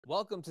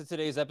Welcome to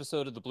today's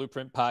episode of the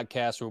Blueprint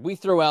Podcast, where we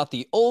throw out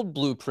the old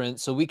blueprint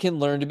so we can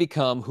learn to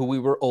become who we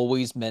were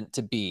always meant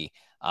to be.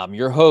 I'm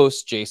your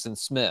host, Jason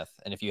Smith.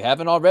 And if you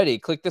haven't already,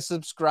 click the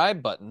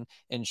subscribe button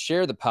and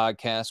share the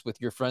podcast with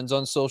your friends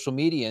on social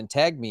media and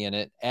tag me in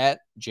it at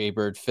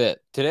JBirdFit.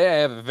 Today,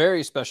 I have a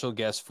very special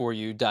guest for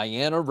you,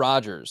 Diana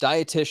Rodgers,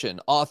 dietitian,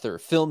 author,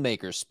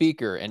 filmmaker,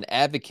 speaker, and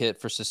advocate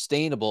for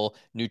sustainable,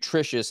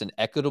 nutritious, and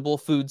equitable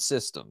food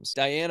systems.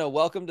 Diana,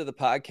 welcome to the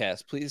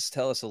podcast. Please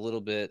tell us a little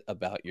bit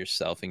about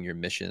yourself and your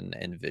mission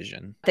and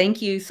vision.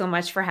 Thank you so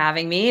much for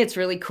having me. It's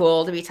really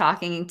cool to be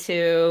talking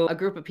to a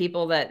group of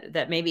people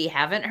that maybe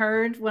haven't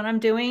heard what I'm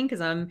doing,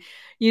 because I'm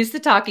used to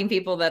talking to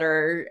people that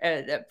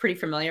are pretty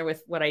familiar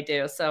with what I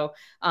do. So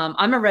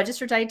I'm a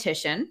registered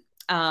dietitian.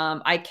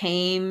 I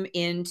came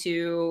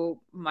into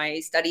my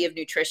study of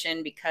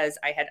nutrition because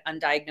I had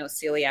undiagnosed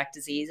celiac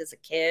disease as a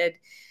kid,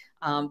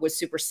 was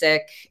super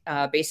sick.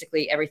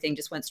 Basically, everything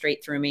just went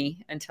straight through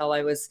me until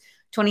I was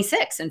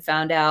 26 and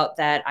found out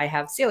that I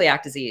have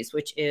celiac disease,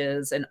 which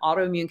is an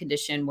autoimmune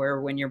condition where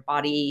when your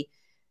body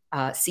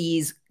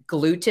sees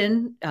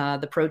gluten,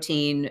 the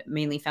protein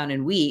mainly found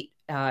in wheat,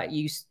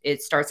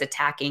 it starts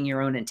attacking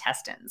your own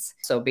intestines.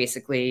 So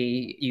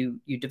basically you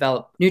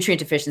develop nutrient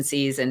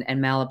deficiencies and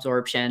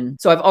malabsorption.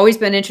 So I've always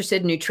been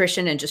interested in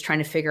nutrition and just trying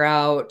to figure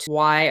out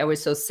why I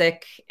was so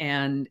sick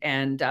and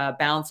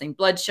balancing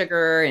blood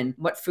sugar and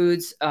what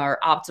foods are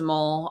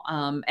optimal.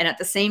 And at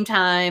the same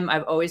time,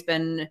 I've always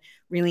been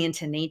really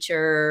into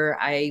nature.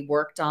 I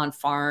worked on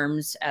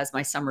farms as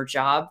my summer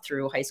job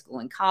through high school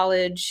and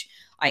college.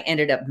 I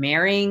ended up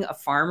marrying a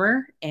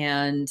farmer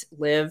and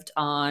lived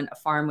on a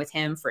farm with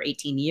him for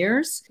 18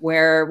 years,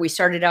 where we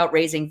started out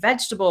raising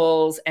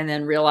vegetables and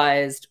then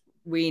realized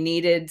we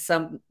needed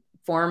some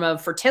form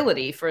of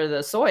fertility for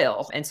the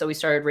soil. And so we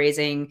started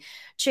raising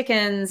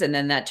chickens, and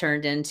then that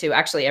turned into,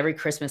 actually every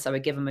Christmas I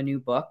would give them a new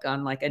book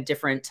on like a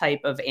different type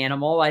of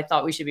animal I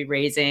thought we should be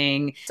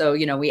raising. So,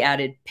 we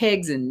added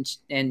pigs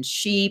and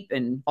sheep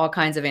and all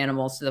kinds of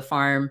animals to the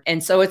farm.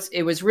 And so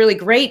it was really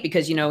great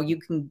because, you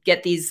can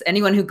get these,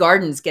 anyone who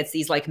gardens gets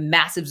these like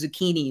massive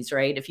zucchinis,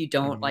 right? If you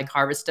don't like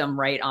harvest them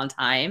right on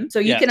time. So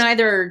you can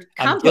either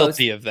compost. I'm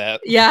guilty of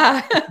that.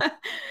 Yeah.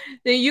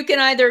 You can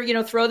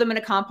either, throw them in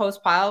a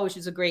compost pile, which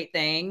is a great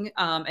thing,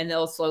 and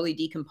they'll slowly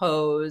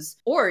decompose,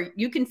 or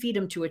you can feed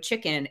them to a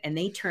chicken and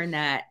they turn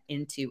that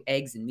into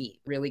eggs and meat.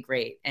 Really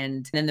great.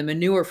 And then the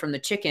manure from the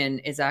chicken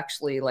is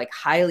actually like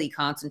highly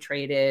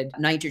concentrated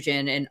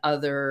nitrogen and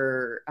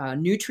other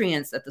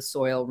nutrients that the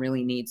soil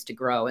really needs to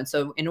grow. And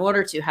so in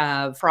order to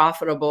have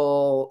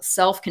profitable,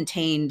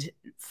 self-contained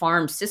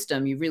farm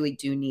system, you really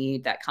do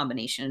need that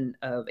combination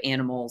of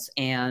animals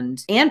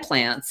and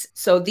plants.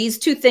 So these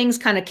two things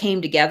kind of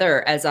came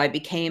together as I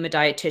became a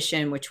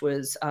dietitian, which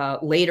was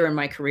later in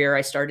my career.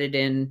 I started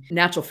in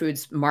natural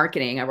foods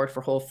marketing. I worked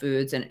for Whole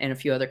Foods and a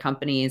few other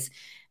companies,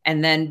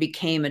 and then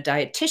became a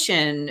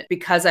dietitian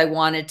because I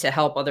wanted to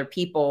help other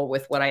people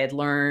with what I had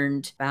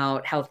learned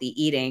about healthy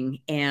eating.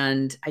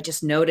 And I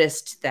just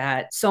noticed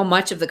that so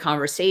much of the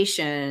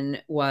conversation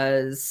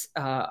was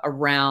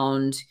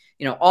around,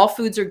 all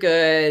foods are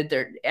good.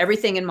 They're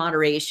everything in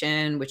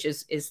moderation, which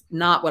is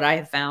not what I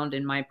have found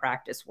in my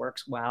practice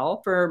works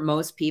well for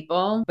most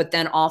people. But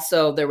then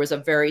also there was a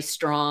very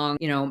strong,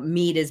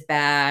 meat is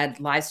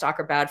bad, livestock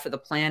are bad for the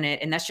planet.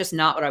 And that's just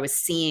not what I was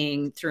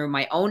seeing through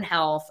my own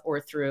health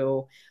or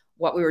through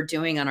what we were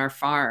doing on our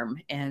farm.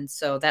 And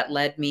so that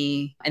led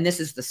me, and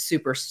this is the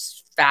super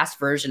fast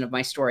version of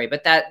my story,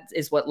 but that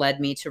is what led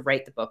me to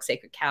write the book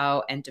Sacred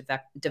Cow and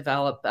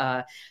develop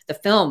the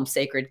film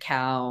Sacred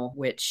Cow,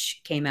 which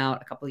came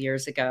out a couple of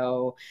years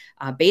ago,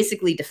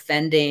 basically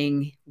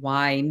defending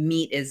why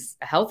meat is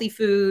a healthy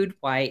food,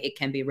 why it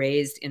can be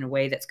raised in a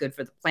way that's good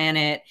for the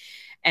planet,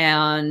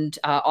 and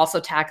also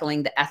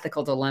tackling the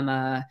ethical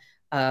dilemma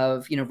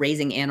of,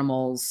 raising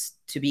animals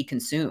to be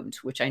consumed,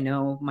 which I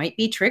know might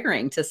be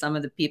triggering to some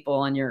of the people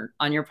on your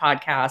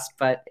podcast,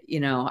 but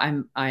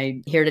I'm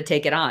here to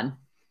take it on.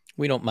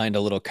 We don't mind a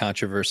little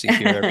controversy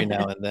here every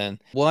now and then.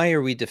 Why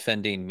are we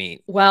defending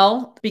meat?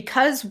 Well,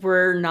 because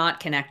we're not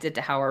connected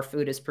to how our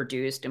food is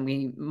produced, and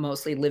we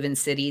mostly live in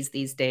cities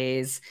these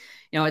days.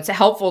 It's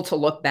helpful to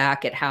look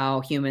back at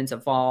how humans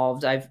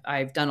evolved.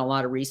 I've done a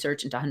lot of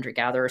research into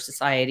hunter-gatherer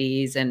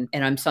societies, and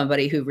I'm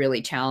somebody who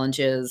really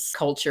challenges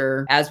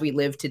culture as we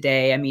live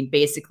today. I mean,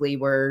 basically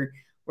we're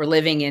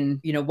living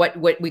in,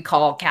 what we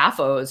call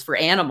CAFOs for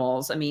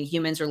animals. I mean,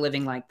 humans are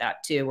living like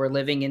that too. We're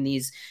living in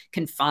these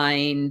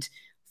confined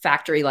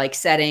factory-like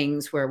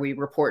settings where we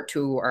report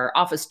to our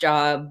office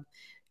job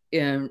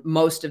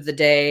most of the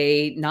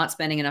day, not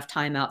spending enough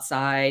time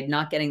outside,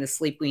 not getting the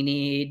sleep we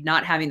need,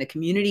 not having the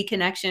community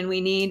connection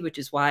we need, which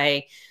is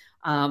why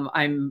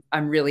I'm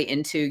really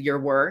into your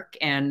work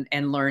and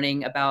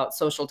learning about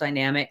social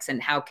dynamics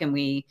and how can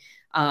we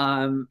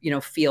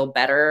feel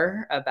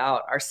better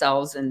about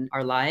ourselves and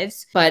our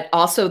lives. But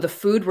also the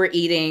food we're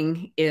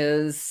eating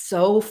is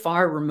so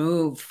far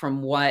removed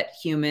from what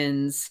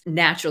humans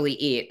naturally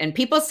eat. And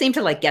people seem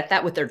to like get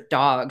that with their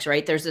dogs,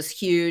 right? There's this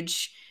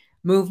huge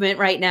movement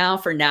right now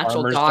for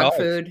natural dog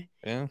food.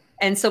 Yeah.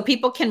 And so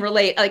people can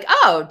relate, like,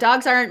 oh,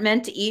 dogs aren't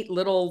meant to eat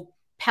little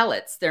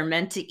pellets. They're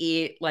meant to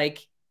eat,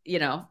 like, you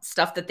know,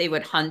 stuff that they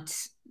would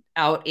hunt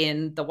out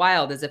in the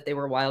wild as if they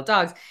were wild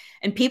dogs.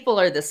 And people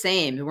are the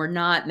same. We're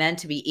not meant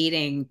to be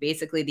eating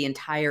basically the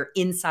entire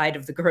inside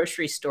of the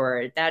grocery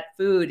store. That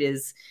food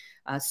is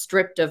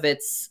stripped of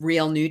its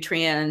real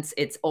nutrients.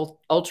 It's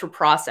ultra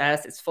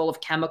processed. It's full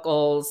of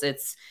chemicals.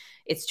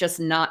 It's just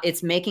not,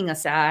 it's making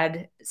us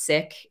sad,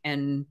 sick,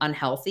 and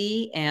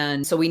unhealthy.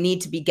 And so we need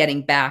to be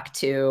getting back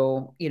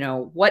to, you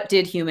know, what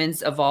did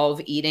humans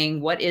evolve eating?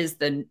 What is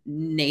the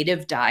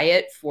native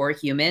diet for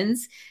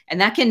humans?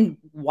 And that can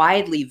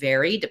widely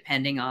vary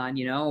depending on,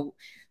 you know,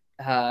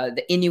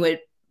 the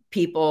Inuit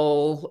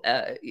people,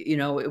 you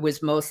know, it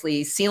was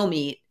mostly seal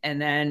meat.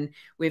 And then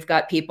we've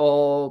got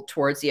people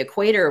towards the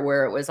equator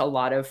where it was a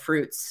lot of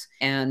fruits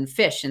and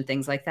fish and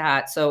things like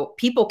that. So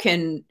people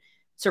can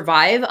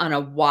survive on a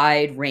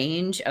wide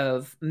range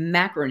of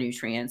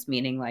macronutrients,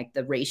 meaning like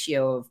the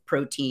ratio of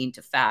protein to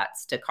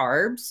fats to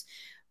carbs.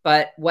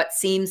 But what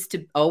seems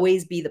to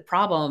always be the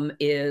problem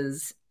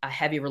is a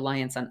heavy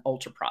reliance on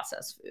ultra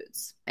processed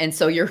foods. And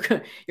so your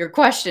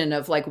question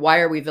of like,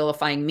 why are we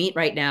vilifying meat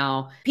right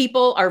now?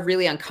 People are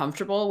really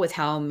uncomfortable with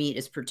how meat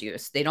is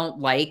produced. They don't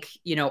like,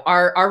 you know,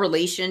 our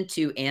relation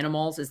to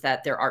animals is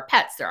that they're our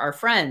pets, they're our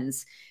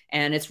friends,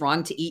 and it's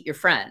wrong to eat your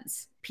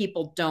friends.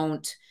 People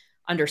don't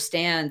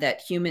understand that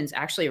humans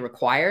actually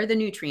require the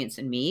nutrients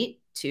in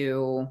meat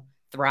to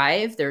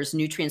thrive. There's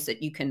nutrients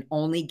that you can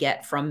only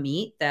get from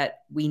meat that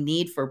we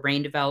need for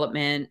brain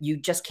development. You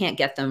just can't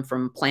get them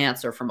from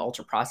plants or from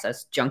ultra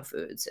processed junk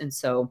foods. And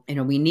so, you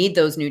know, we need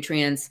those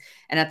nutrients.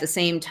 And at the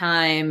same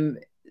time,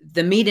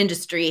 the meat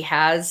industry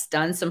has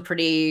done some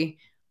pretty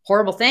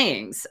horrible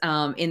things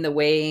in the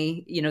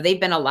way, you know, they've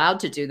been allowed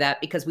to do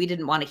that because we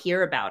didn't want to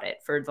hear about it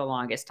for the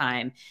longest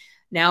time.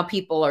 Now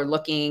people are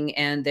looking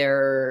and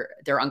they're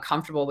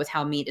uncomfortable with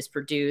how meat is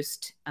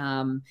produced.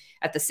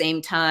 At the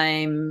same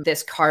time,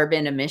 this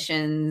carbon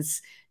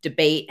emissions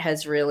debate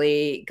has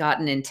really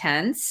gotten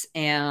intense.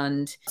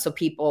 And so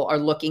people are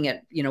looking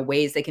at, you know,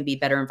 ways they can be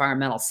better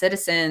environmental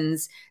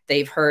citizens.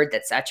 They've heard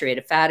that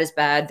saturated fat is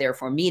bad,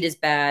 therefore meat is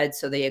bad.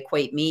 So they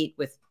equate meat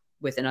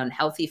with an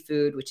unhealthy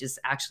food, which is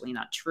actually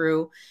not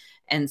true.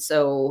 And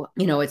so,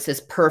 you know, it's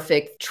this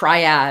perfect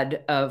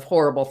triad of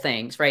horrible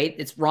things, right?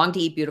 It's wrong to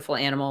eat beautiful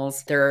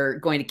animals. They're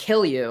going to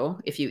kill you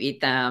if you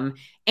eat them,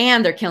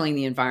 and they're killing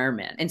the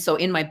environment. And so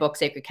in my book,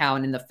 Sacred Cow,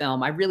 and in the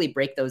film, I really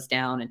break those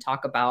down and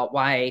talk about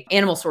why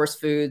animal source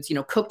foods, you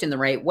know, cooked in the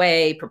right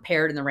way,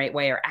 prepared in the right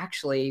way, are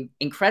actually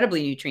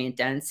incredibly nutrient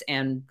dense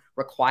and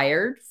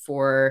required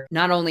for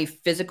not only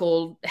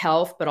physical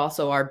health, but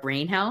also our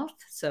brain health.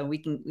 So we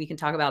can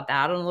talk about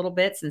that in a little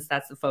bit, since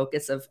that's the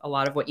focus of a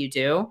lot of what you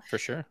do. For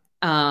sure.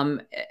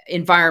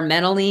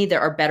 Environmentally, there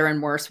are better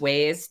and worse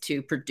ways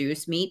to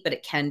produce meat, but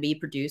it can be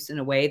produced in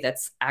a way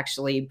that's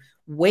actually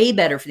way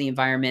better for the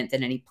environment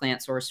than any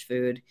plant-sourced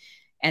food.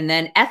 And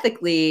then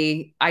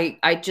ethically,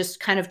 I just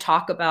kind of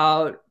talk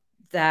about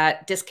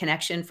that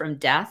disconnection from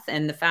death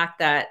and the fact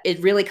that it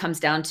really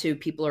comes down to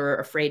people are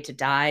afraid to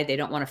die. They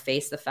don't want to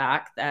face the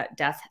fact that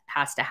death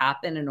has to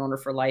happen in order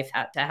for life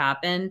to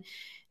happen.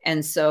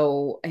 And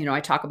so, you know, I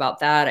talk about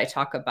that. I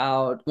talk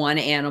about one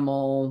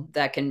animal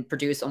that can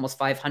produce almost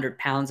 500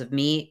 pounds of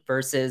meat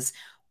versus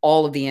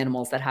all of the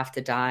animals that have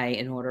to die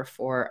in order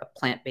for a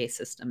plant-based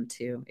system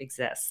to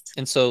exist.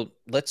 And so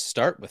let's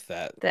start with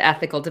that. The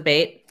ethical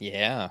debate.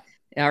 Yeah.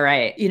 All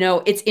right. You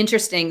know, it's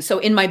interesting. So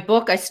in my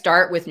book, I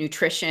start with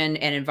nutrition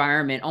and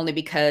environment only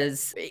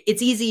because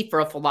it's easy for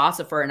a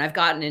philosopher. And I've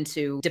gotten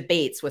into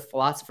debates with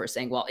philosophers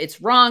saying, well,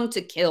 it's wrong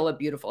to kill a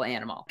beautiful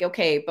animal.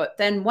 Okay, but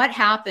then what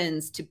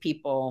happens to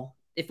people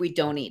if we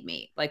don't eat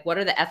meat? Like, what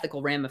are the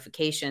ethical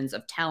ramifications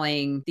of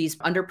telling these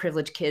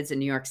underprivileged kids in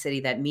New York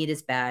City that meat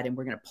is bad and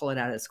we're going to pull it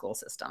out of the school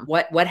system?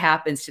 What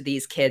happens to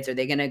these kids? Are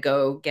they going to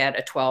go get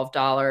a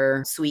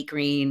 $12 sweet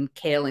green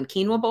kale and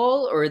quinoa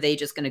bowl, or are they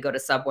just going to go to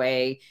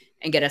Subway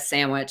and get a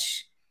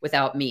sandwich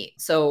without meat?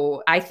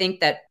 So I think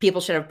that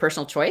people should have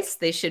personal choice.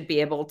 They should be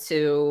able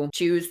to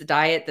choose the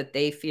diet that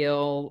they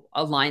feel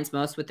aligns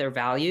most with their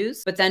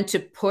values. But then to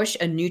push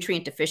a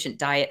nutrient deficient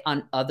diet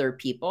on other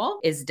people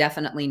is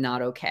definitely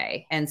not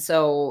okay. And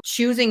so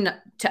choosing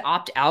to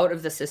opt out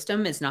of the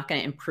system is not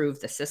going to improve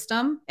the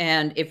system.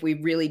 And if we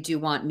really do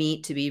want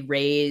meat to be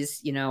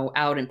raised, you know,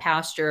 out in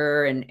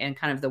pasture and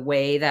kind of the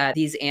way that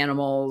these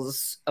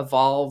animals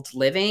evolved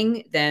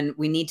living, then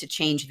we need to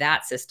change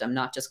that system,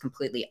 not just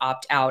completely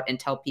opt out and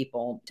tell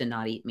people to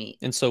not eat meat.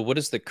 And so what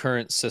does the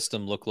current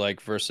system look like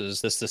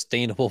versus the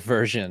sustainable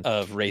version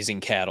of raising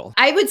cattle?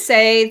 I would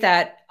say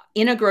that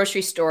in a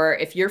grocery store,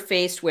 if you're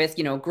faced with,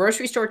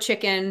 grocery store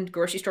chicken,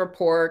 grocery store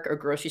pork, or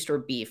grocery store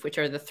beef, which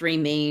are the three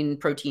main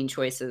protein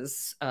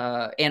choices,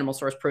 animal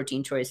source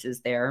protein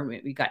choices there.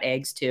 We got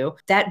eggs too.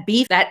 That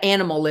beef, that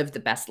animal lived the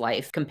best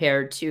life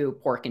compared to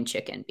pork and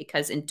chicken,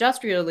 because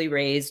industrially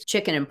raised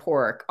chicken and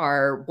pork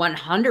are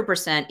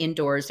 100%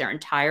 indoors their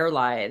entire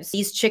lives.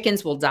 These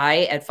chickens will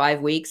die at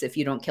 5 weeks if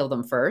you don't kill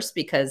them first,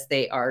 because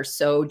they are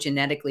so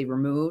genetically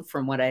removed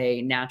from what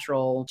a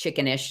natural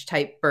chickenish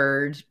type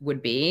bird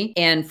would be.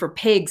 And for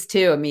pigs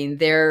too, I mean,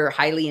 they're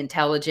highly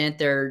intelligent.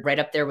 They're right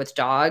up there with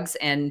dogs.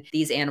 And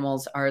these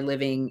animals are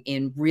living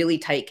in really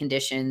tight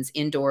conditions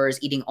indoors,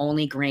 eating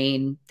only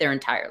grain their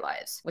entire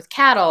lives. With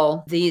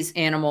cattle, these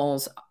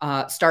animals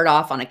start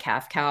off on a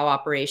calf-cow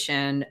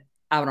operation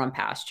out on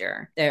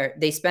pasture.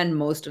 They spend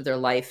most of their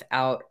life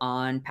out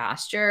on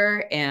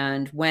pasture.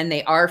 And when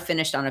they are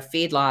finished on a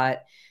feedlot,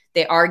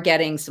 they are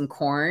getting some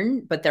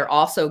corn, but they're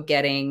also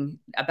getting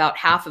about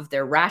half of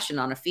their ration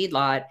on a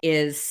feedlot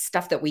is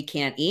stuff that we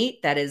can't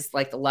eat. That is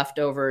like the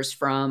leftovers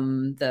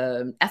from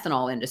the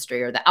ethanol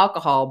industry or the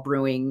alcohol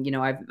brewing.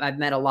 I've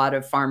met a lot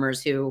of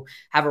farmers who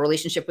have a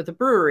relationship with a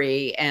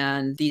brewery,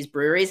 and these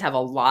breweries have a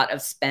lot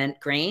of spent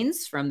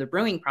grains from the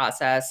brewing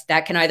process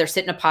that can either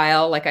sit in a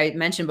pile, like I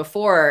mentioned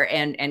before,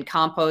 and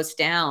compost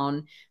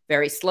down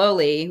very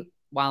slowly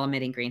while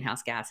emitting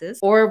greenhouse gases,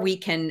 or we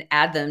can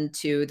add them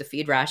to the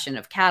feed ration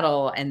of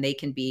cattle and they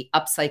can be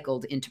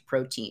upcycled into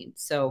protein.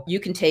 So you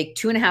can take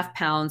 2.5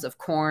 pounds of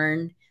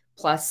corn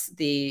plus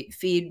the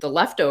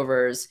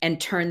leftovers, and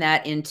turn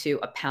that into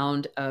a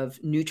pound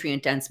of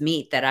nutrient dense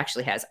meat that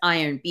actually has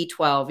iron,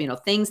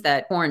 B12, things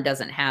that corn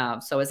doesn't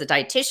have. So as a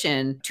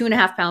dietitian,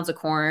 2.5 pounds of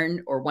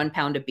corn or 1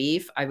 pound of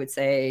beef, I would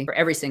say for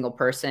every single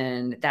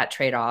person, that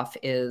trade-off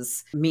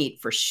is meat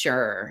for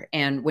sure.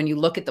 And when you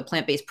look at the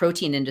plant-based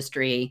protein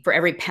industry, for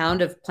every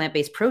pound of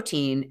plant-based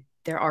protein,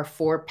 there are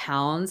 4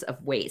 pounds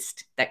of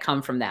waste that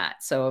come from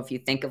that. So if you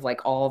think of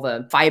like all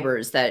the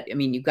fibers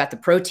you've got the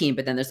protein,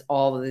 but then there's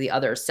all of the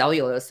other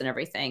cellulose and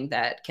everything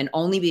that can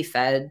only be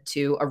fed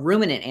to a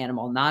ruminant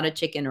animal, not a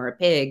chicken or a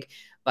pig,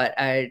 but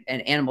an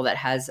animal that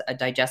has a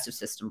digestive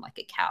system like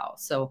a cow.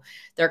 So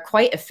they're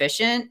quite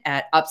efficient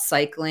at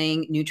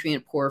upcycling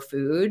nutrient poor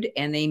food,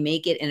 and they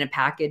make it in a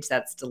package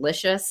that's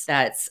delicious.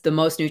 That's the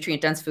most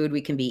nutrient dense food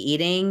we can be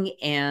eating.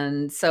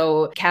 And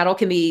so cattle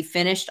can be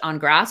finished on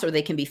grass or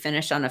they can be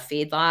finished on a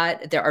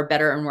feedlot. There are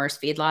better and worse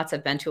feedlots.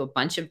 I've been to a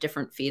bunch of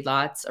different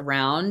feedlots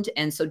around.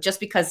 And so just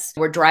because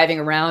we're driving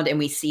around and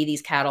we see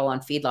these cattle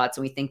on feedlots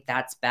and we think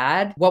that's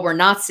bad, what we're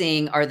not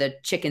seeing are the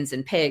chickens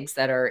and pigs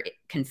that are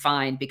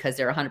confined because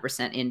they're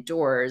 100%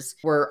 indoors.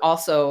 We're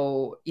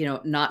also,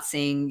 not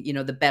seeing,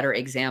 the better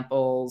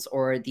examples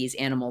or these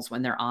animals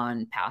when they're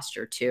on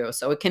pasture too.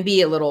 So it can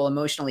be a little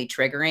emotionally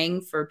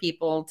triggering for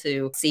people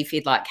to see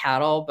feedlot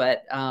cattle,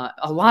 but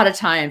a lot of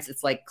times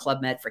it's like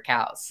Club Med for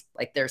cows.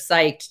 Like they're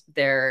psyched,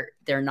 they're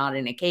not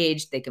in a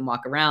cage, they can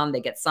walk around,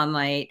 they get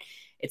sunlight.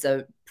 It's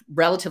a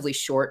relatively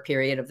short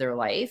period of their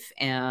life,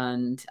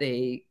 and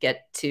they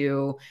get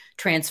to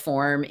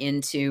transform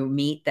into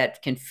meat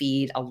that can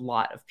feed a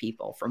lot of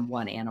people from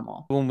one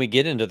animal. When we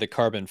get into the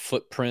carbon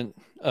footprint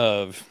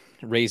of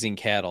raising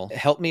cattle,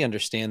 help me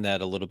understand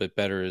that a little bit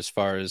better as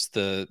far as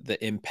the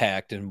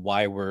impact and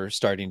why we're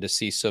starting to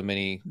see so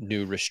many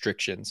new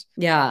restrictions.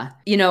 Yeah.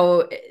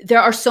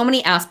 There are so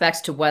many aspects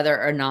to whether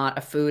or not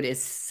a food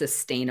is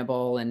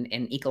sustainable and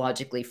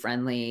ecologically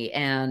friendly.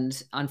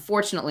 And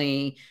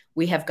unfortunately,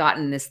 we have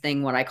gotten this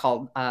thing, what I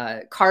call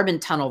carbon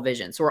tunnel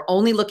vision. So we're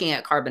only looking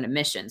at carbon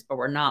emissions, but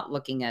we're not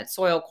looking at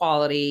soil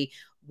quality,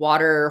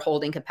 water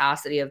holding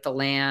capacity of the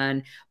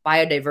land,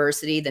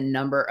 biodiversity, the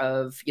number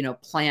of,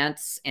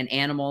 plants and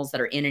animals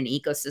that are in an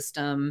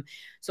ecosystem.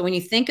 So when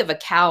you think of a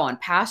cow on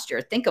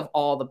pasture, think of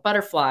all the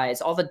butterflies,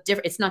 all the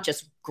different, it's not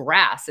just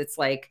grass. It's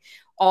like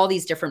all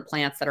these different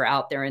plants that are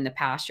out there in the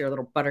pasture,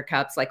 little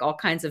buttercups, like all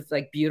kinds of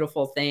like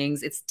beautiful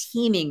things. It's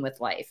teeming with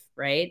life,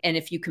 right? And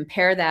if you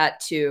compare that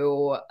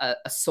to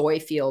a soy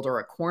field or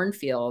a corn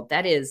field,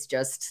 that is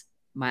just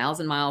miles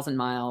and miles and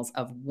miles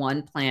of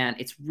one plant.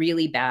 It's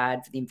really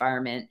bad for the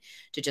environment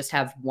to just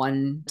have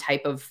one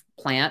type of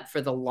plant for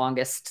the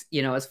longest,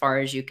 as far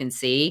as you can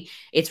see.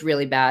 It's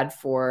really bad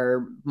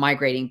for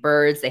migrating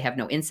birds. They have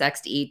no insects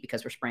to eat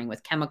because we're spraying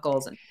with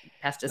chemicals and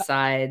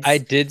pesticides. I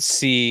did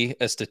see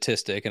a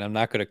statistic, and I'm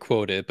not going to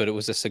quote it, but it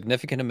was a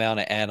significant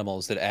amount of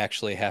animals that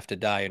actually have to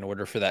die in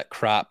order for that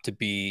crop to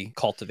be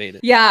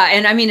cultivated. Yeah.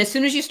 And as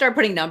soon as you start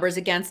putting numbers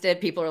against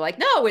it, people are like,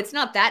 no, it's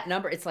not that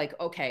number. It's like,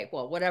 okay,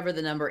 well, whatever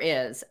the number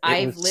is.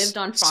 I've lived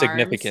on farms.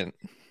 Significant.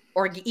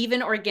 Or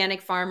even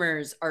organic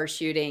farmers are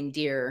shooting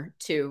deer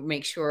to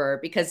make sure,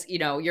 because,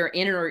 you're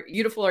in a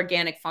beautiful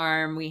organic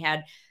farm. We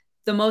had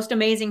the most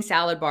amazing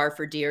salad bar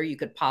for deer you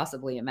could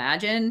possibly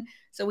imagine.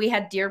 So we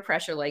had deer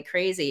pressure like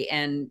crazy.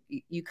 And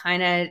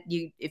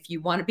if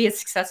you want to be a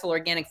successful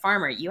organic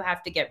farmer, you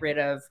have to get rid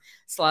of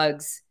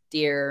slugs,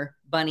 deer,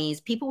 bunnies.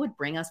 People would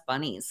bring us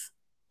bunnies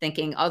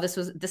thinking, oh, this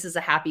is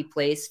a happy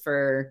place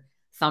for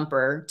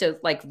Thumper to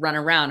like run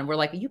around. And we're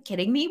like, are you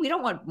kidding me? We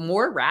don't want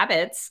more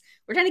rabbits.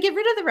 We're trying to get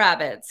rid of the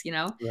rabbits, you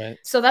know? Right.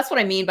 So that's what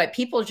I mean by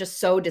people are just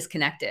so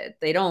disconnected.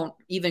 They don't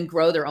even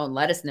grow their own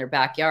lettuce in their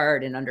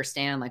backyard and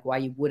understand like why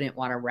you wouldn't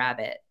want a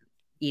rabbit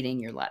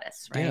eating your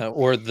lettuce, right? Yeah,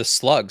 or the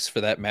slugs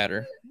for that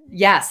matter.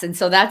 Yes, and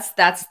so that's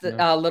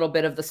the little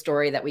bit of the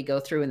story that we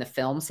go through in the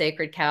film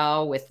Sacred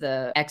Cow with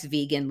the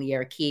ex-vegan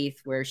Lierre Keith,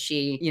 where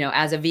she, you know,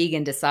 as a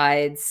vegan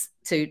decides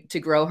to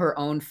grow her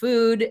own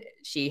food.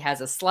 She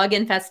has a slug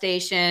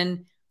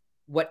infestation.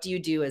 What do you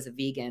do as a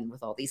vegan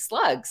with all these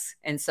slugs?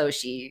 And so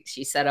she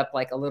set up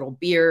like a little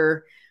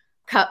beer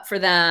cup for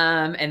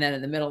them, and then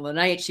in the middle of the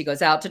night she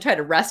goes out to try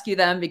to rescue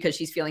them because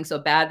she's feeling so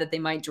bad that they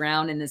might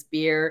drown in this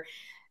beer.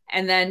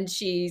 And then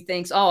she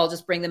thinks, oh, I'll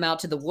just bring them out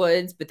to the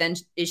woods. But then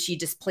is she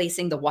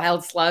displacing the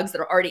wild slugs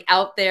that are already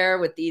out there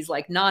with these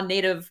like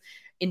non-native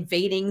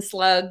invading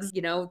slugs?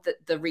 You know,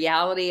 the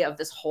reality of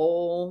this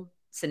whole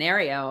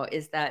scenario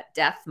is that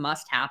death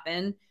must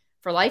happen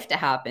for life to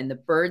happen. The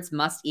birds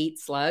must eat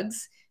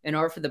slugs in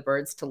order for the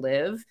birds to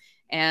live.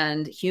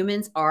 And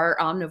humans are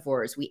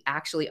omnivores. We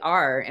actually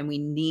are, and we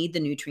need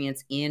the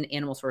nutrients in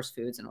animal source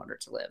foods in order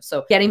to live.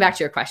 So getting back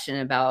to your question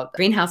about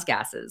greenhouse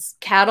gases,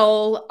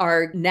 cattle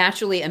are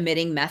naturally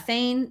emitting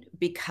methane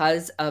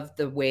because of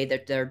the way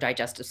that their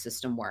digestive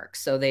system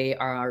works. So they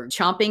are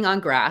chomping on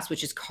grass,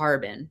 which is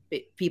carbon.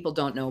 People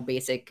don't know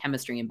basic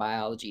chemistry and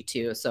biology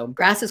too. So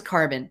grass is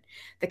carbon.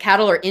 The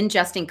cattle are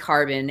ingesting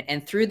carbon,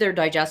 and through their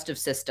digestive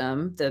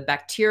system, the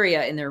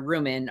bacteria in their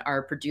rumen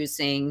are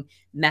producing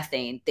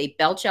methane. They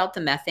belch out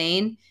the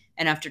methane,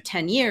 and after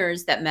 10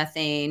 years, that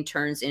methane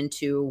turns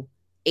into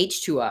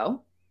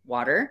H2O,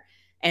 water,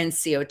 and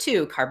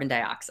CO2, carbon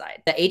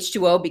dioxide. The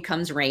H2O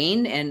becomes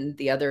rain and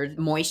the other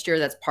moisture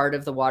that's part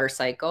of the water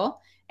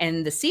cycle.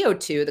 And the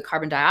CO2, the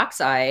carbon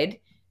dioxide,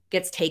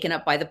 gets taken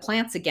up by the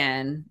plants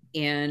again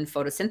in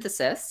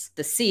photosynthesis.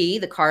 The C,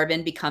 the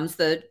carbon, becomes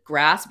the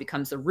grass,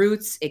 becomes the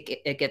roots.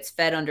 It gets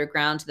fed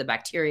underground to the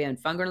bacteria and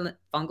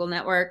fungal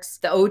networks.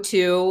 The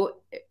O2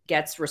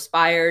 gets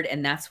respired,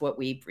 and that's what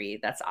we breathe.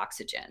 That's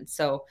oxygen.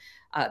 So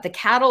the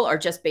cattle are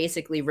just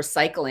basically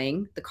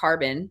recycling the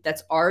carbon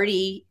that's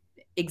already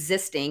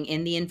existing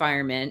in the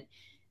environment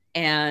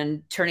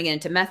and turning it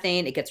into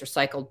methane. It gets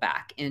recycled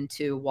back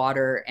into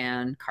water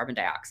and carbon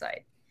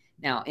dioxide.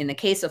 Now, in the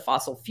case of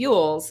fossil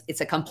fuels,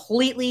 it's a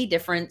completely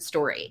different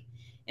story.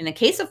 In the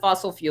case of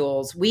fossil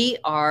fuels, we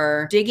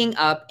are digging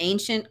up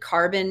ancient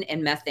carbon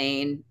and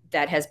methane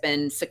that has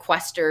been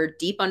sequestered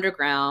deep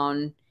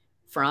underground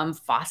from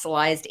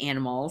fossilized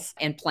animals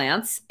and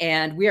plants,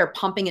 and we are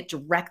pumping it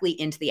directly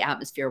into the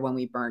atmosphere when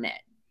we burn it.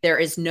 There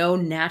is no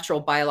natural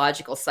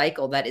biological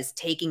cycle that is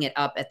taking it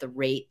up at the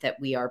rate that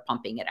we are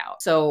pumping it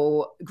out.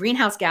 So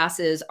greenhouse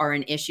gases are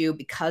an issue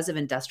because of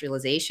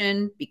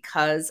industrialization,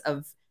 because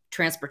of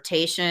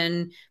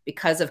transportation,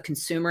 because of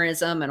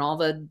consumerism and all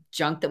the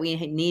junk that we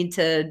need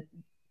to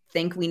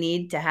think we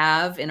need to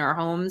have in our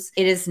homes.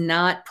 It is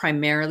not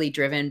primarily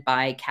driven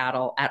by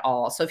cattle at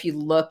all. So if you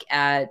look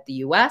at the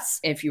US,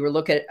 if you were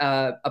look at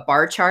a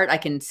bar chart, I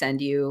can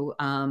send you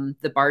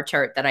the bar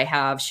chart that I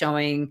have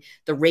showing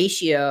the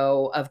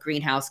ratio of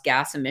greenhouse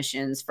gas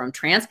emissions from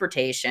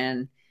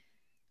transportation,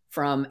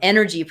 from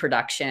energy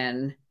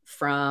production,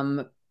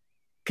 from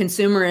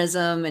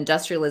consumerism,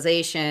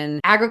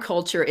 industrialization.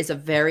 Agriculture is a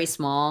very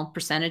small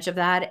percentage of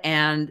that.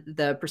 And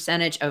the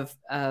percentage of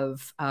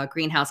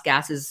greenhouse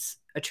gases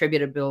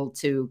attributable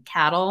to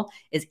cattle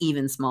is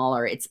even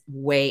smaller. It's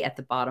way at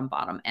the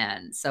bottom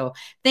end. So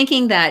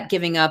thinking that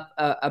giving up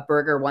a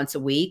burger once a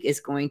week is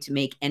going to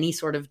make any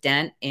sort of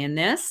dent in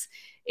this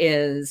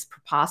is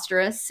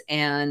preposterous.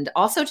 And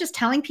also just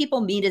telling people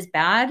meat is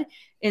bad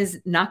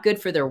is not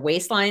good for their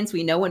waistlines.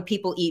 We know when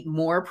people eat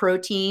more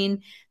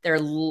protein,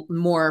 they're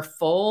more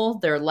full,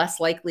 they're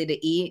less likely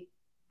to eat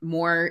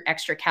more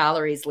extra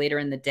calories later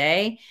in the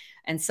day.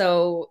 And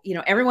so, you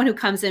know, everyone who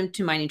comes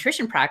into my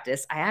nutrition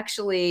practice, I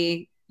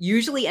actually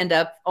usually end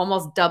up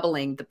almost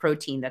doubling the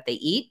protein that they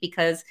eat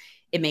because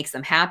it makes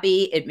them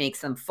happy. It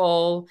makes them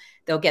full.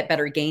 They'll get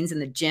better gains in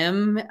the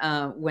gym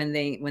when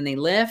they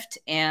lift,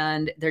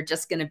 and they're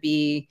just going to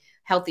be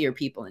healthier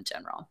people in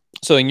general.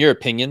 So in your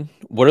opinion,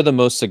 what are the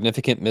most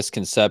significant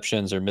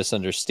misconceptions or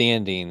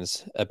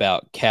misunderstandings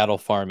about cattle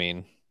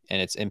farming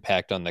and its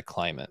impact on the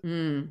climate?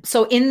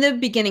 So in the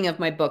beginning of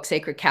my book,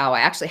 Sacred Cow, I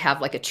actually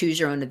have like a choose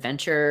your own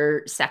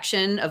adventure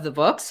section of the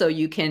book. So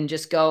you can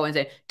just go and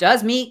say,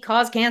 does meat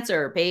cause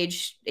cancer?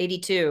 Page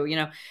 82, you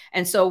know?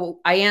 And so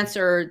I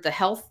answer the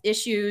health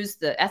issues,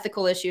 the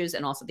ethical issues,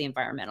 and also the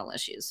environmental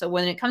issues. So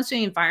when it comes to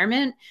the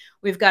environment,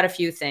 we've got a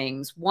few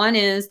things. One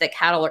is that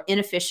cattle are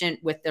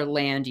inefficient with their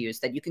land use,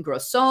 that you can grow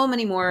so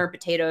many more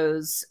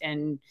potatoes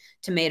and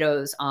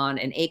tomatoes on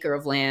an acre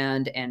of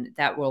land, and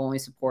that will only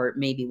support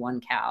maybe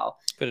one cow.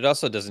 But it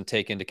also doesn't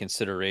take into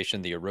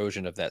consideration the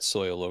erosion of that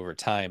soil over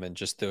time and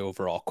just the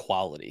overall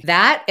quality.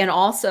 That, and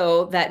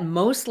also that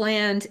most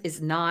land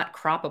is not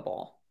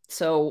croppable.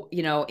 So,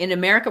 you know, in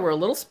America, we're a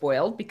little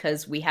spoiled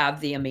because we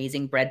have the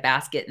amazing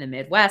breadbasket in the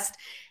Midwest.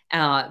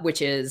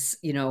 which is,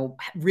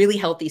 really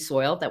healthy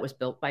soil that was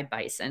built by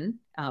bison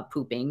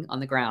pooping on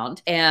the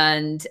ground.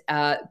 And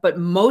but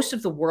most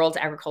of the world's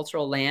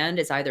agricultural land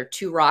is either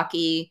too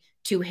rocky,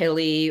 too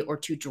hilly, or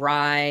too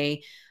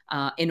dry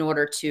in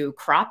order to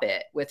crop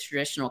it with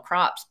traditional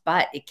crops,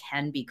 but it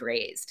can be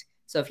grazed.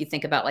 So if you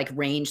think about like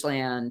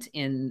rangeland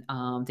in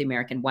the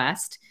American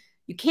West,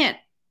 you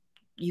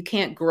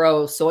can't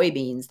grow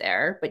soybeans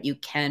there, but you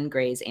can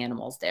graze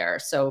animals there.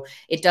 So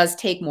it does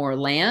take more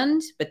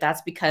land, but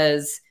that's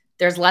because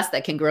there's less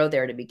that can grow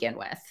there to begin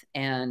with.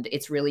 And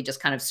it's really just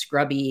kind of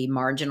scrubby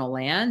marginal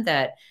land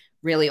that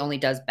really only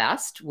does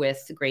best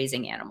with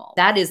grazing animals.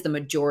 That is the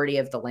majority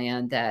of the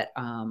land that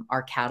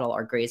our cattle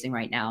are grazing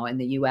right now. In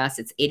the US,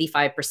 it's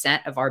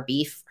 85% of our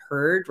beef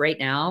herd right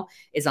now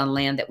is on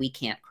land that we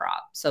can't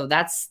crop. So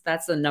that's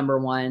the number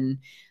one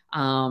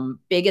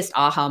biggest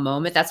aha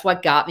moment. That's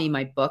what got me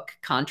my book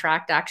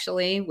contract,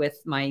 actually,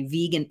 with my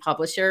vegan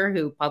publisher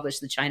who published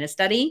the China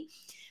study.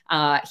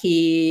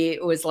 He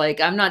was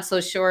like, I'm not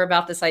so sure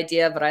about this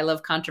idea, but I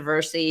love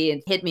controversy,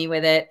 and hit me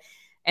with it.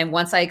 And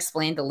once I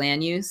explained the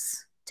land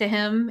use to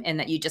him and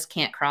that you just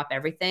can't crop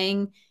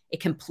everything, it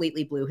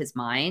completely blew his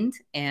mind.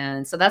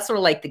 And so that's sort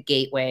of like the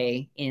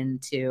gateway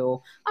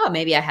into, oh,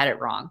 maybe I had it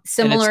wrong.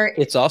 Similar.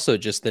 It's also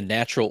just the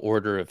natural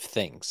order of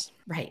things.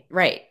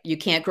 Right. You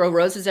can't grow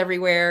roses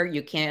everywhere.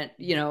 You can't,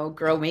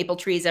 grow maple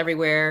trees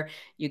everywhere.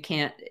 You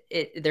can't,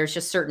 there's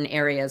just certain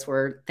areas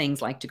where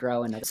things like to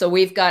grow. So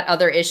we've got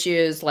other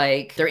issues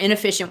like they're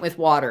inefficient with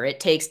water.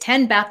 It takes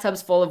 10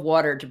 bathtubs full of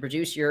water to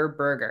produce your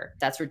burger.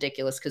 That's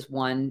ridiculous because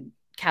one,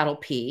 cattle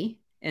pee.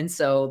 And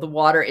so the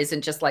water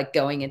isn't just like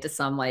going into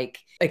some like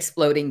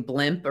exploding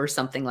blimp or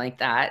something like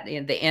that.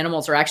 The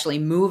animals are actually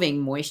moving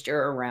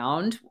moisture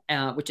around,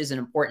 which is an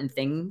important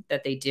thing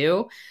that they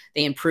do.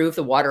 They improve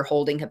the water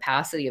holding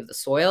capacity of the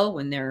soil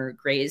when they're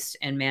grazed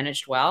and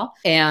managed well.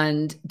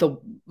 And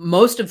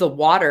most of the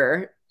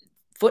water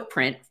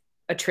footprint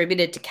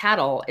attributed to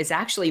cattle is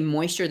actually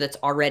moisture that's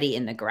already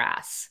in the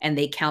grass, and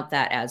they count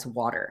that as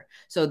water.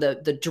 So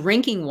the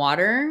drinking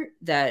water,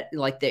 that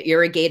like the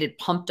irrigated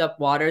pumped up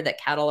water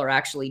that cattle are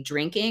actually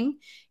drinking,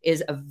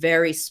 is a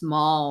very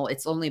small,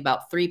 it's only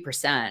about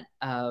 3%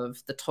 of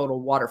the total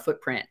water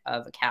footprint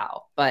of a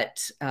cow.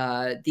 But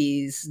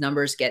these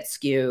numbers get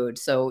skewed.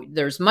 So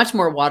there's much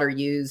more water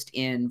used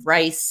in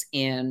rice,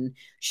 in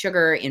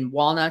sugar, in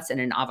walnuts, and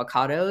in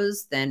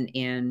avocados than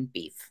in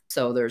beef.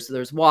 So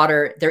there's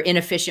water. They're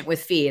inefficient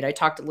with feed. I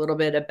talked a little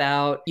bit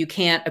about you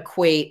can't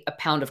equate a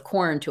pound of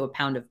corn to a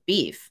pound of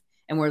beef.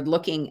 And we're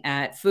looking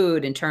at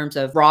food in terms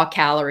of raw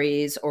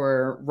calories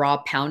or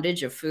raw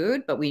poundage of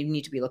food, but we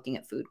need to be looking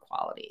at food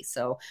quality.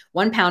 So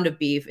 1 pound of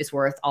beef is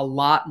worth a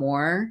lot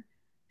more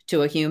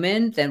to a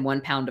human than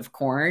 1 pound of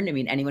corn. I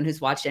mean, anyone who's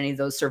watched any of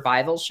those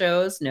survival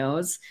shows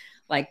knows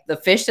like the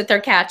fish that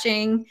they're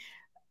catching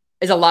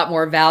is a lot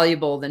more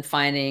valuable than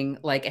finding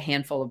like a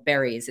handful of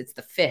berries. It's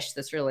the fish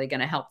that's really going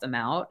to help them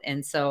out.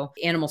 And so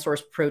animal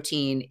source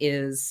protein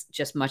is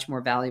just much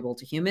more valuable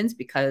to humans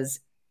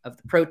because of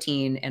the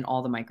protein and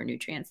all the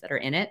micronutrients that are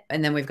in it.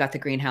 And then we've got the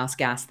greenhouse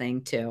gas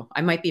thing too.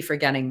 I might be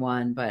forgetting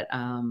one, but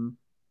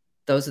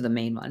those are the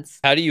main ones.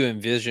 How do you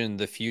envision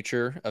the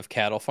future of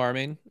cattle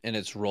farming and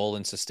its role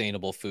in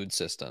sustainable food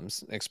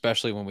systems,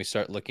 especially when we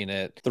start looking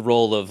at the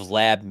role of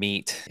lab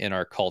meat in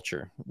our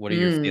culture? What are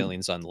your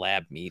feelings on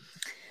lab meat?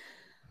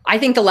 I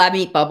think the lab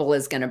meat bubble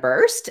is going to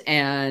burst,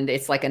 and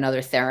it's like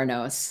another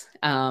Theranos.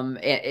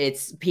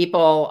 It's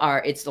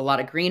a lot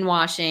of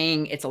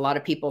greenwashing. It's a lot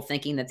of people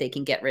thinking that they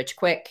can get rich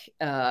quick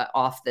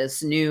off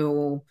this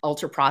new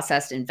ultra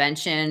processed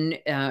invention.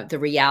 The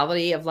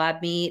reality of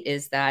lab meat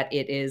is that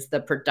it is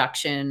the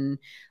production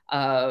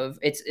of,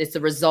 it's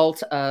the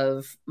result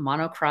of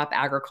monocrop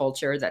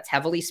agriculture that's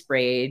heavily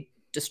sprayed,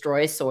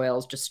 destroys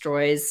soils,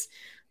 destroys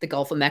the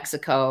Gulf of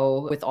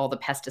Mexico with all the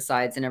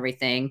pesticides and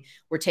everything.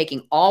 We're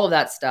taking all of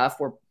that stuff,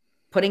 we're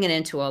putting it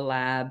into a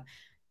lab,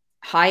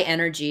 high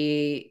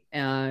energy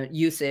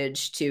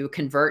usage to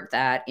convert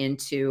that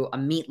into a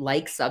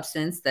meat-like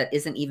substance that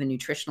isn't even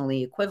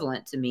nutritionally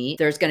equivalent to meat.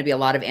 There's going to be a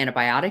lot of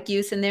antibiotic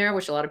use in there,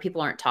 which a lot of people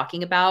aren't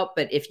talking about.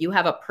 But if you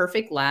have a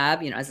perfect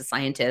lab, as a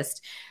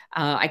scientist,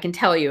 I can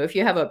tell you, if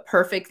you have a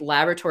perfect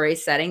laboratory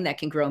setting that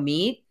can grow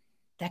meat,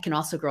 that can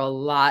also grow a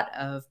lot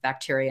of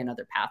bacteria and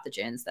other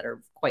pathogens that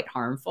are quite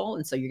harmful.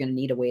 And so you're going to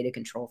need a way to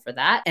control for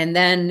that. And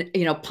then,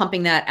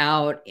 pumping that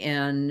out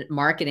and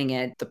marketing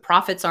it, the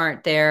profits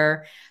aren't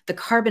there. The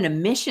carbon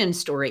emission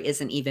story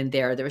isn't even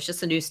there. There was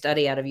just a new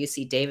study out of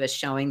UC Davis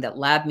showing that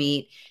lab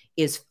meat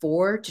is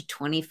 4 to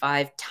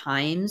 25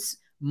 times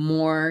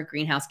more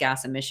greenhouse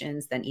gas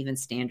emissions than even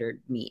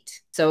standard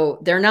meat. So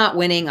they're not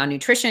winning on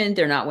nutrition.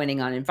 They're not winning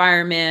on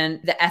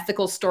environment. The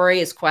ethical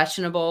story is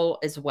questionable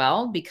as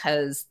well,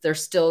 because they're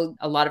still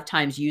a lot of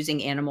times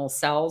using animal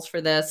cells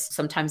for this.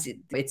 Sometimes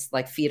it's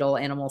like fetal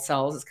animal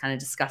cells. It's kind of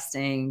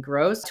disgusting,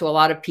 gross to a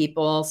lot of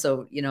people.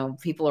 So,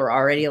 people are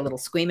already a little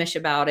squeamish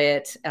about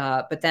it.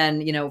 But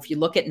then, if you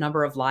look at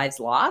number of lives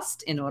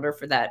lost in order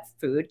for that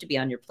food to be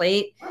on your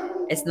plate,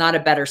 it's not a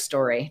better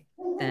story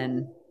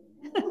than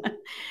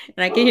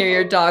I can hear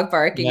your dog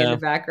barking in the No,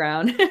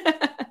 background.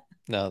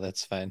 no,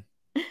 that's fine.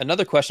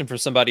 Another question for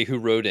somebody who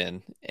wrote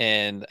in,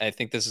 and I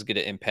think this is going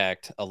to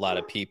impact a lot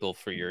of people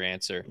for your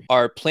answer.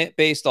 Are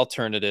plant-based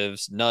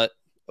alternatives, nut,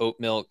 oat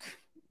milk,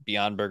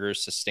 Beyond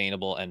Burgers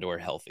sustainable and or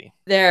healthy?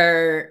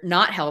 They're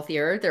not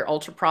healthier. They're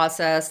ultra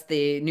processed.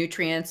 The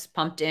nutrients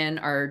pumped in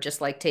are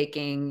just like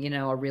taking,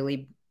 a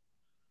really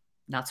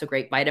not so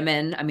great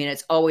vitamin. I mean,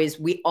 it's always,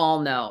 we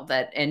all know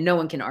that, and no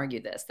one can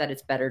argue this, that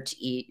it's better to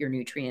eat your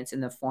nutrients in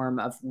the form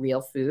of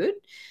real food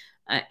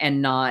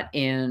and not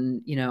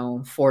in,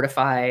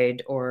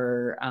 fortified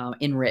or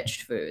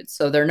enriched foods.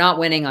 So they're not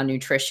winning on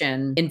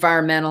nutrition.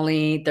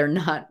 Environmentally, they're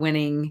not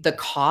winning. The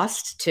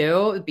cost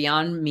too.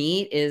 Beyond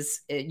Meat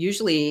is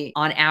usually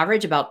on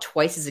average about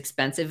twice as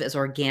expensive as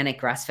organic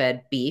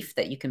grass-fed beef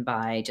that you can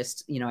buy.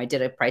 Just, I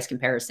did a price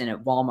comparison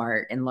at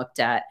Walmart and looked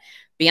at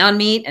Beyond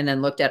Meat and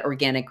then looked at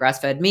organic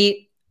grass-fed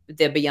meat.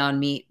 The Beyond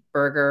Meat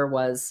burger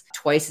was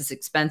twice as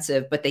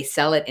expensive, but they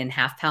sell it in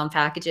half-pound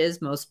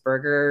packages. Most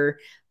burger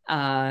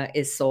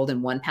is sold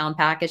in 1 pound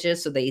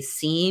packages. So they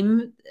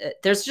seem,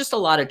 there's just a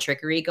lot of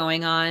trickery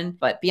going on,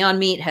 but Beyond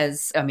Meat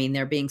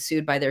they're being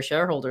sued by their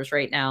shareholders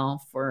right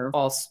now for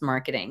false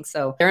marketing.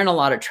 So they're in a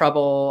lot of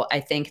trouble. I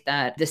think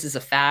that this is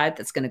a fad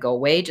that's going to go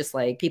away. Just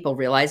like people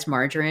realized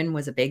margarine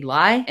was a big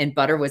lie and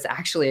butter was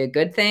actually a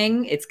good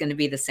thing. It's going to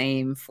be the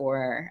same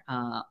for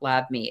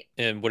lab meat.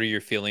 And what are your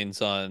feelings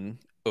on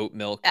oat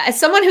milk? As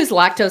someone who's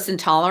lactose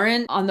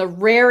intolerant, on the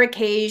rare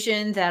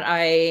occasion that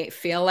I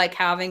feel like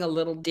having a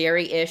little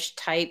dairy-ish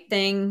type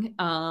thing,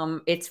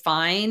 it's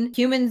fine.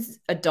 Humans,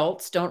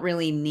 adults don't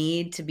really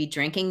need to be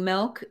drinking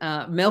milk.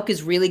 Milk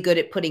is really good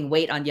at putting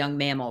weight on young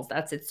mammals.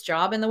 That's its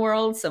job in the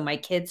world. So my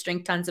kids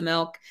drink tons of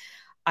milk.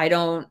 I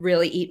don't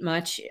really eat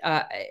much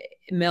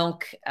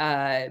milk,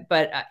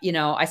 but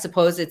I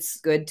suppose it's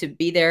good to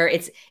be there.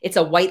 It's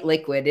a white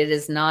liquid. It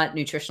is not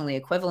nutritionally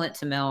equivalent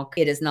to milk.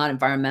 It is not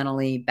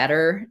environmentally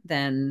better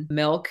than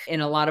milk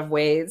in a lot of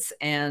ways.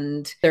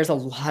 And there's a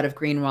lot of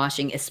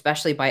greenwashing,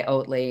 especially by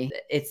Oatly.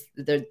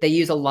 They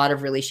use a lot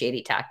of really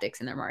shady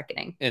tactics in their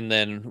marketing. And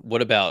then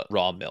what about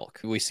raw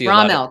milk? We see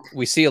raw a milk.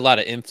 We see a lot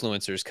of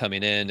influencers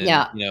coming in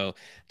and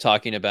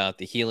talking about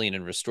the healing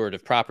and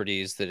restorative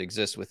properties that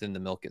exist within the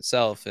milk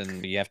itself,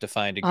 and you have to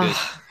find a good.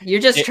 You're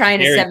just trying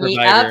to set me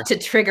provider up to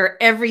trigger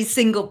every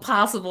single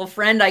possible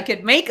friend I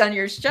could make on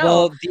your show.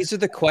 Well, these are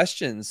the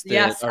questions that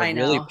Yes, are I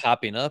really know.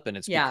 popping up, and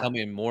it's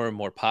becoming more and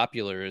more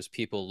popular as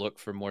people look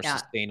for more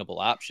sustainable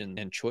options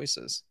and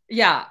choices.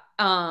 Yeah.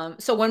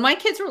 So when my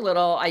kids were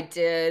little, I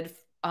did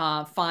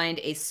find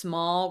a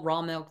small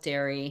raw milk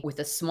dairy with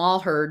a small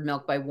herd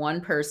milked by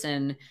one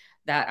person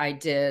that I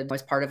did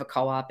was part of a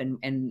co-op,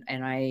 and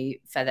I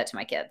fed that to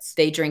my kids.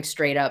 They drink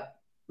straight up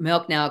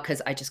milk now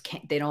because I just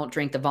can't, they don't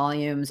drink the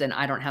volumes, and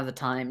I don't have the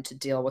time to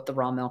deal with the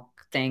raw milk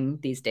thing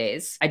these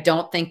days. I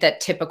don't think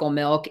that typical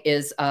milk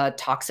is a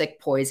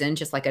toxic poison,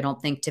 just like I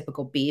don't think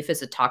typical beef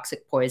is a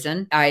toxic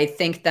poison. I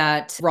think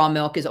that raw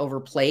milk is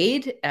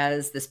overplayed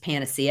as this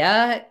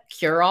panacea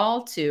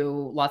cure-all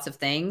to lots of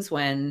things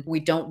when we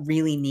don't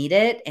really need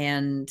it.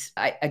 And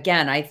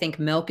I think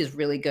milk is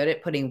really good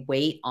at putting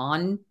weight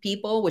on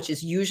people, which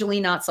is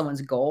usually not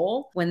someone's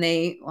goal when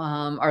they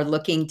are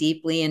looking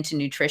deeply into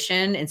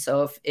nutrition. And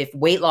so if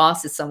weight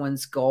loss is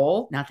someone's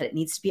goal, not that it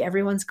needs to be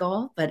everyone's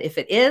goal, but if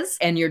it is,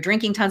 and you're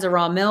drinking tons of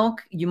raw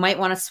milk, you might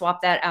want to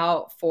swap that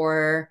out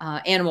for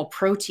animal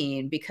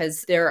protein,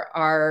 because there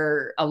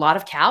are a lot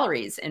of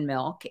calories in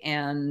milk,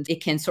 and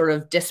it can sort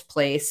of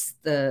displace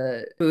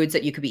the foods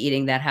that you could be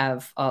eating that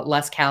have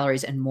less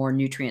calories and more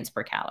nutrients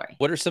per calorie.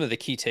 What are some of the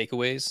key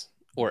takeaways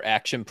or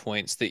action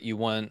points that you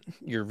want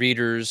your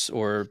readers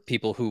or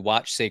people who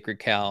watch Sacred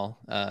Cow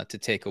to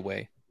take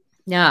away?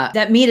 Yeah,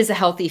 that meat is a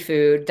healthy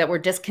food, that we're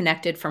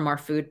disconnected from our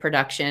food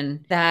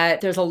production, that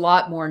there's a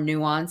lot more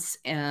nuance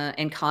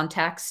and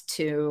context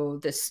to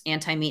this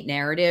anti-meat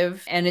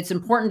narrative. And it's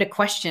important to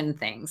question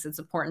things. It's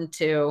important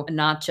to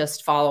not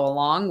just follow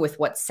along with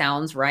what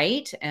sounds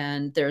right.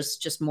 And there's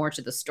just more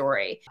to the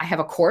story. I have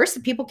a course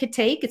that people could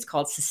take. It's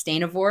called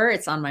Sustainavore.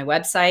 It's on my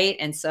website.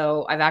 And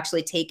so I've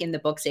actually taken the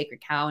book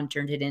Sacred Cow and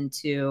turned it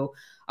into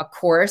a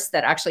course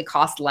that actually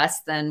costs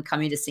less than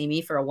coming to see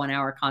me for a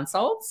 1-hour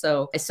consult.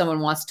 So if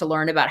someone wants to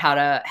learn about how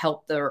to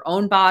help their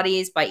own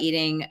bodies by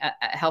eating a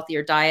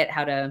healthier diet,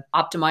 how to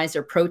optimize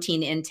their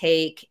protein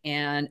intake,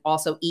 and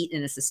also eat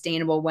in a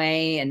sustainable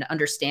way and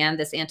understand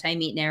this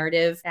anti-meat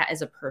narrative, that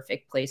is a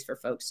perfect place for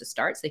folks to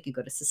start. So they can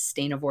go to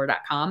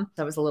sustainavore.com.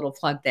 That was a little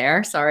plug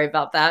there. Sorry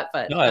about that.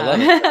 But no, I love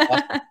it.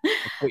 Awesome.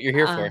 That's what you're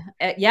here for.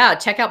 Yeah.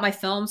 Check out my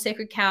film,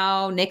 Sacred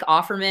Cow. Nick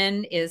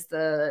Offerman is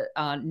the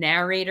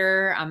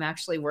narrator. I'm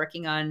actually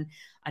working on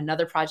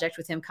another project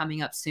with him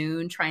coming up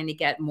soon, trying to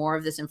get more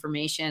of this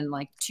information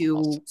like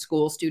to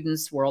school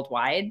students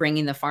worldwide,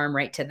 bringing the farm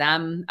right to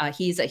them.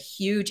 He's a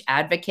huge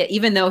advocate,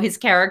 even though his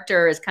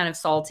character is kind of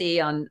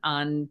salty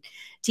on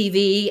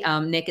TV.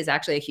 Nick is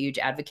actually a huge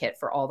advocate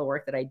for all the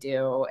work that I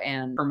do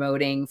and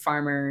promoting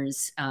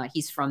farmers.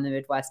 He's from the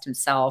Midwest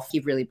himself. He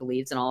really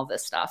believes in all of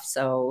this stuff.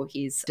 So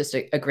he's just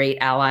a great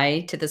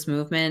ally to this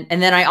movement.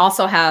 And then I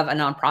also have a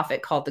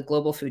nonprofit called the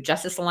Global Food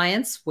Justice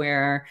Alliance,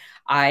 where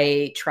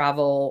I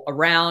travel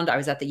around. I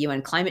was at the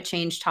UN climate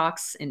change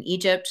talks in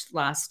Egypt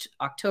last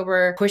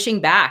October, pushing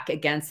back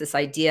against this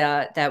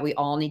idea that we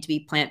all need to be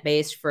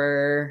plant-based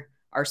for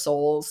our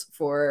souls,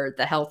 for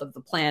the health of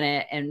the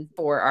planet, and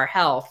for our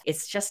health.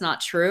 It's just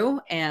not true.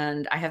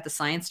 And I have the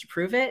science to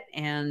prove it.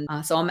 And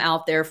so I'm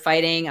out there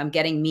fighting. I'm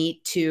getting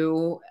meat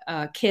to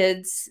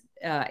kids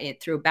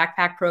through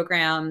backpack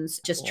programs,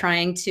 just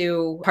trying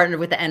to partner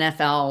with the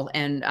NFL,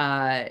 and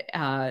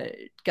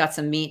got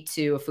some meat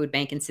to a food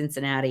bank in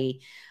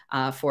Cincinnati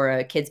for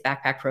a kids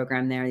backpack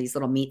program there, these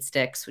little meat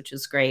sticks, which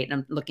is great. And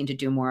I'm looking to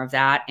do more of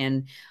that.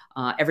 And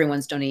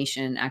everyone's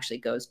donation actually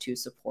goes to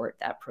support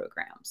that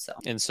program.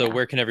 So,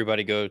 where can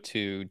everybody go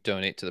to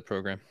donate to the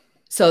program?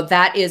 So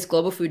that is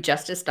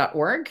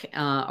globalfoodjustice.org,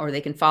 or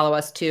they can follow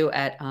us too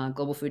at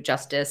Global Food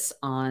Justice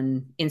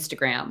on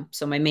Instagram.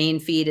 So my main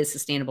feed is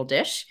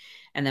Sustainabledish,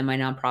 and then my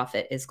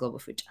nonprofit is Global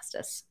Food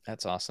Justice.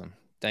 That's awesome.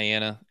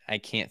 Diana, I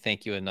can't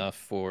thank you enough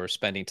for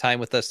spending time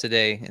with us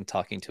today and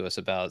talking to us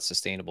about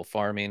sustainable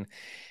farming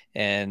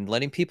and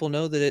letting people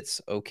know that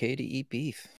it's okay to eat beef.